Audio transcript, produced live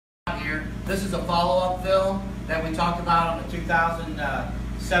here. This is a follow-up film that we talked about on the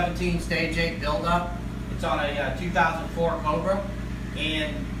 2017 Stage 8 build-up. It's on a 2004 Cobra,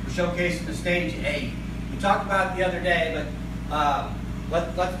 and we're showcasing the Stage 8. We talked about it the other day,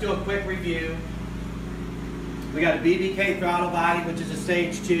 but let's do a quick review. We got a BBK throttle body, which is a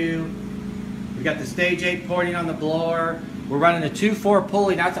Stage 2. We got the Stage 8 porting on the blower. We're running a 2.4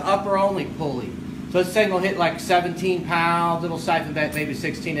 pulley. Now it's an upper only pulley. So this thing will hit like 17 pounds. It'll siphon back maybe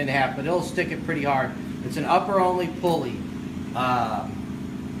 16 and a half, but it'll stick it pretty hard. It's an upper only pulley.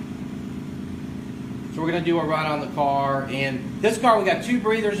 So we're gonna do a run on the car. And this car, we got 2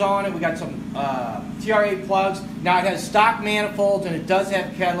 breathers on it. We got some TR8 plugs. Now it has stock manifolds and it does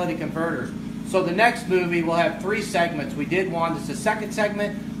have catalytic converters. So the next movie will have 3 segments. We did one. This is the second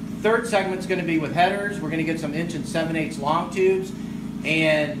segment. Third segment's going to be with headers. We're going to get some 1 7/8 long tubes,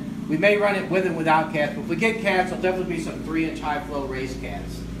 and we may run it with and without cats. But if we get cats, there'll definitely be some 3-inch high flow race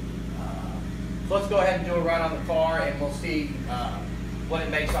cats. So let's go ahead and do a run on the car, and we'll see what it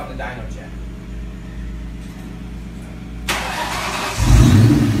makes on the dyno check.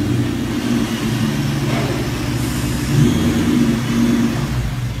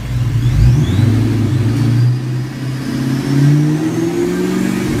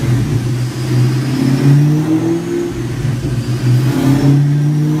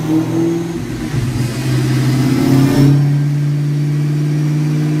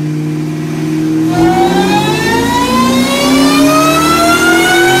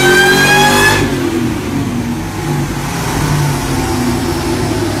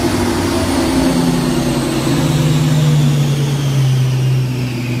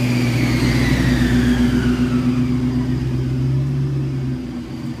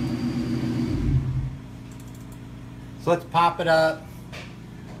 So let's pop it up.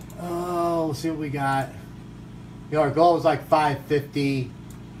 Oh, we'll see what we got. You know, our goal was like 550,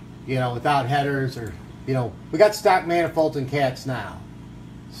 you know, without headers, or, you know, we got stock manifolds and cats now.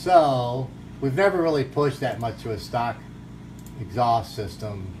 So we've never really pushed that much to a stock exhaust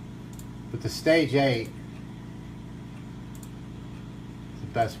system. But the Stage 8 is the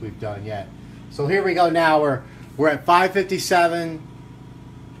best we've done yet. So here we go now. We're at 557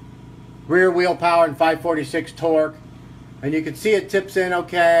 rear wheel power and 546 torque. And you can see it tips in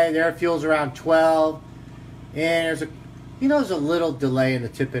okay. The air fuel's around 12. And there's there's a little delay in the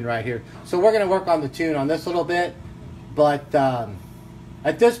tip in right here. So we're going to work on the tune on this a little bit. But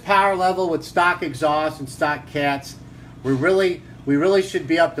at this power level with stock exhaust and stock cats, we really should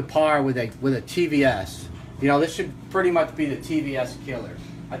be up to par with a TVS. You know, this should pretty much be the TVS killer.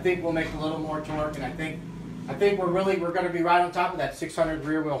 I think we'll make a little more torque, and I think we're going to be right on top of that 600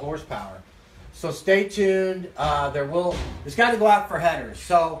 rear wheel horsepower. So stay tuned. It's got to go out for headers.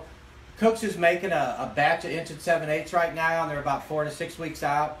 So Cooks is making a batch of 1 7/8 right now, and they're about 4 to 6 weeks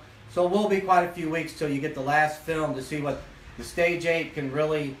out. So it will be quite a few weeks till you get the last film to see what the Stage 8 can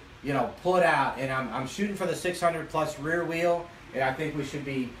really, you know, put out. And I'm shooting for the 600 plus rear wheel, and I think we should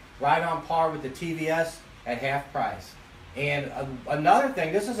be right on par with the TVS at half price. And another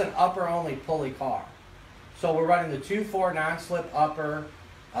thing, this is an upper only pulley car. So we're running the 2.4 non-slip upper.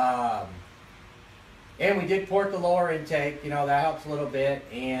 And we did port the lower intake, you know, that helps a little bit,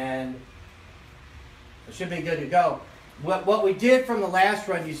 and it should be good to go. What we did from the last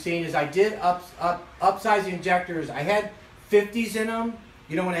run you've seen is I did upsize the injectors. I had 50s in them,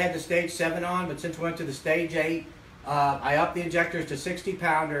 you know, when I had the Stage 7 on, but since we went to the Stage 8, I upped the injectors to 60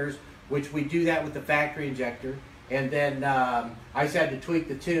 pounders, which we do that with the factory injector. And then I just had to tweak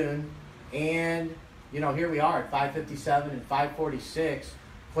the tune, and, you know, here we are at 557 and 546.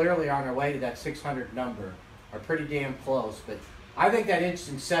 Clearly on our way to that 600 number, are pretty damn close. But I think that 1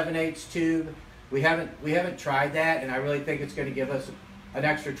 7/8 tube, we haven't tried that, and I really think it's going to give us an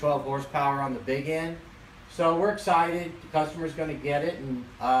extra 12 horsepower on the big end. So we're excited. The customer's going to get it, and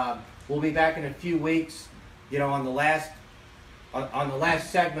we'll be back in a few weeks, you know, on the last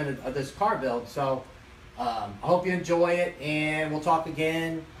segment of this car build. So I hope you enjoy it, and we'll talk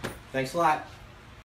again. Thanks a lot.